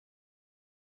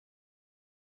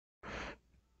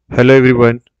Hello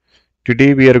everyone.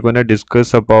 Today we are gonna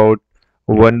discuss about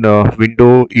one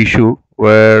window issue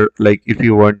where like if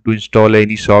you want to install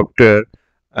any software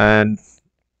and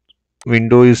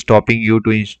window is stopping you to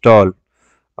install.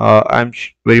 I'm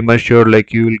very much sure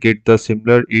like you will get the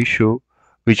similar issue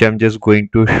which I'm just going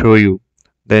to show you.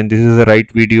 Then this is the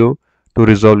right video to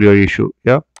resolve your issue.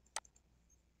 Yeah.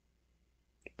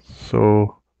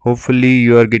 So hopefully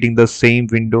you are getting the same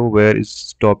window where it's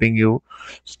stopping you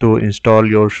to install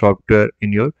your software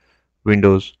in your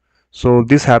Windows. So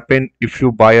this happen if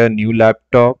you buy a new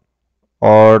laptop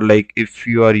or like if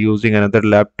you are using another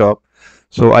laptop.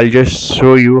 So I'll just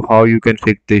show you how you can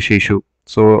fix this issue.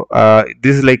 So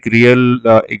this is like real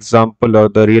example or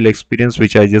the real experience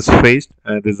which I just faced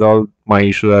and resolved my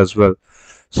issue as well.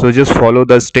 So just follow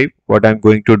the step what I'm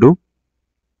going to do.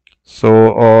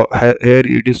 So here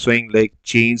it is showing like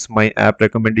change my app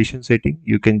recommendation setting.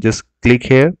 You can just click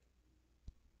here.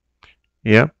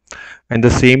 Yeah. And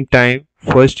the same time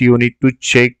first you need to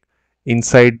check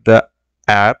inside the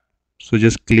app, so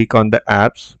just click on the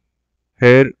apps.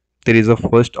 Here there is a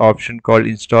first option called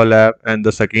install app and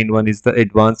the second one is the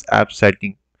advanced app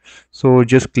setting. So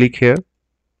just click here.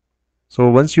 So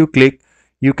once you click,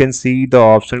 you can see the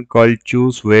option called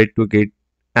choose where to get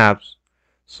apps.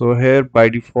 So here by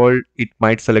default it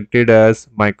might selected as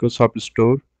Microsoft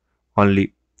Store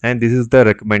only, and this is the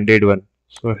recommended one.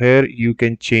 So here you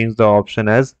can change the option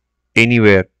as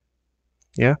anywhere.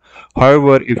 Yeah,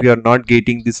 however if you are not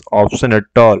getting this option at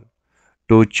all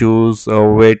to choose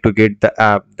where to get the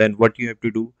app, then what you have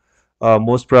to do,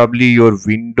 most probably your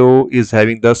window is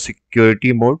having the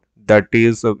security mode, that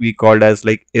is we called as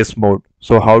like S mode.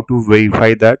 So how to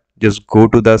verify that? Just go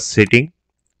to the setting,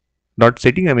 not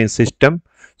setting, I mean system.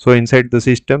 So inside the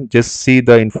system just see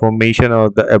the information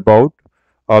or the about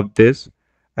of this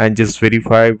and just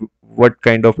verify what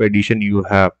kind of edition you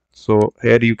have. So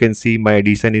here you can see my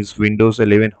edition is Windows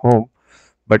 11 Home,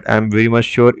 but I'm very much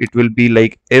sure it will be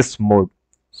like S mode.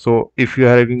 So if you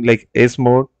are having like S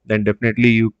mode, then definitely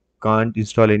you can't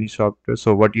install any software.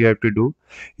 So what you have to do,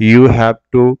 you have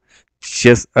to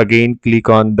just again click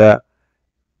on the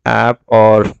app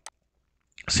or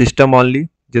system only.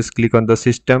 Just click on the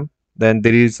system. Then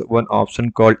there is one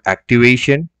option called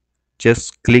activation.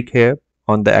 Just click here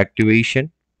on the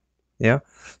activation. Yeah.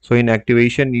 So in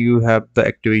activation, you have the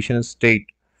activation state.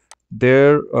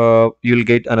 There you'll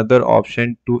get another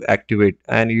option to activate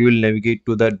and you will navigate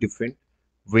to the different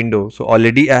window. So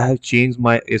already I have changed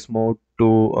my S mode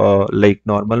to like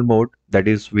normal mode, that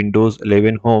is Windows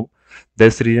 11 Home.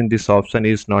 That's the reason this option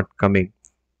is not coming.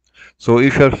 So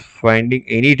if you're finding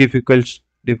any difficulties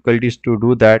to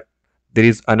do that, there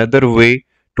is another way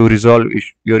to resolve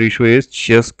your issue is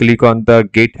just click on the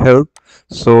get help.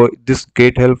 So this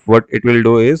get help, what it will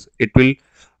do is it will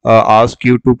ask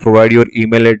you to provide your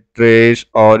email address,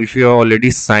 or if you are already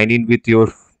signed in with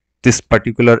your this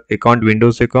particular account,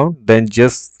 Windows account, then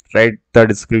just write the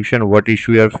description what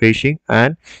issue you are facing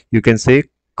and you can say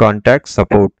contact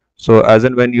support. So as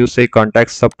and when you say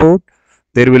contact support,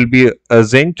 there will be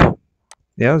agent.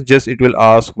 Yeah, just it will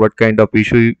ask what kind of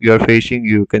issue you are facing.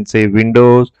 You can say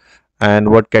Windows and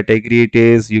what category it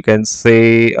is. You can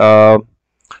say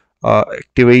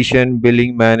activation,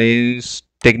 billing, manage,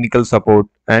 technical support,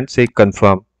 and say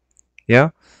confirm. Yeah,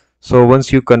 so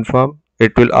once you confirm,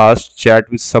 it will ask chat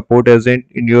with support agent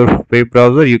in your web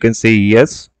browser. You can say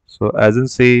yes. So as in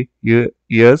say you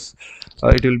yes,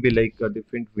 it will be like a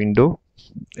different window.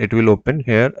 It will open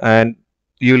here and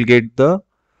you will get the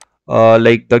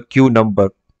like the queue number.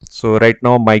 So right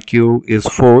now my queue is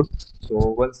 4. So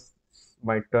once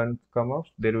my turn come up,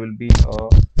 there will be a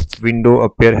window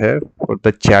appear here for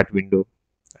the chat window,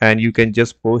 and you can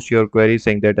just post your query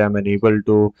saying that I'm unable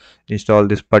to install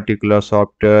this particular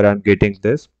software, I'm getting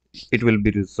this. It will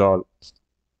be resolved.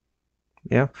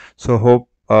 Yeah, so hope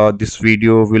this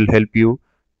video will help you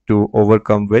to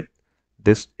overcome with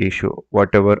this issue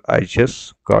whatever I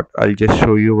just got. I'll just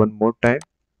show you one more time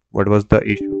what was the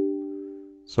issue.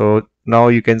 So now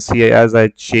you can see as I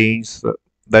change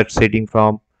that setting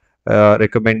from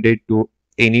recommended to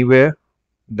anywhere,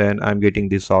 then I'm getting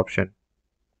this option.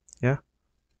 Yeah,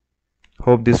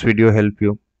 hope this video help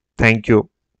you. Thank you.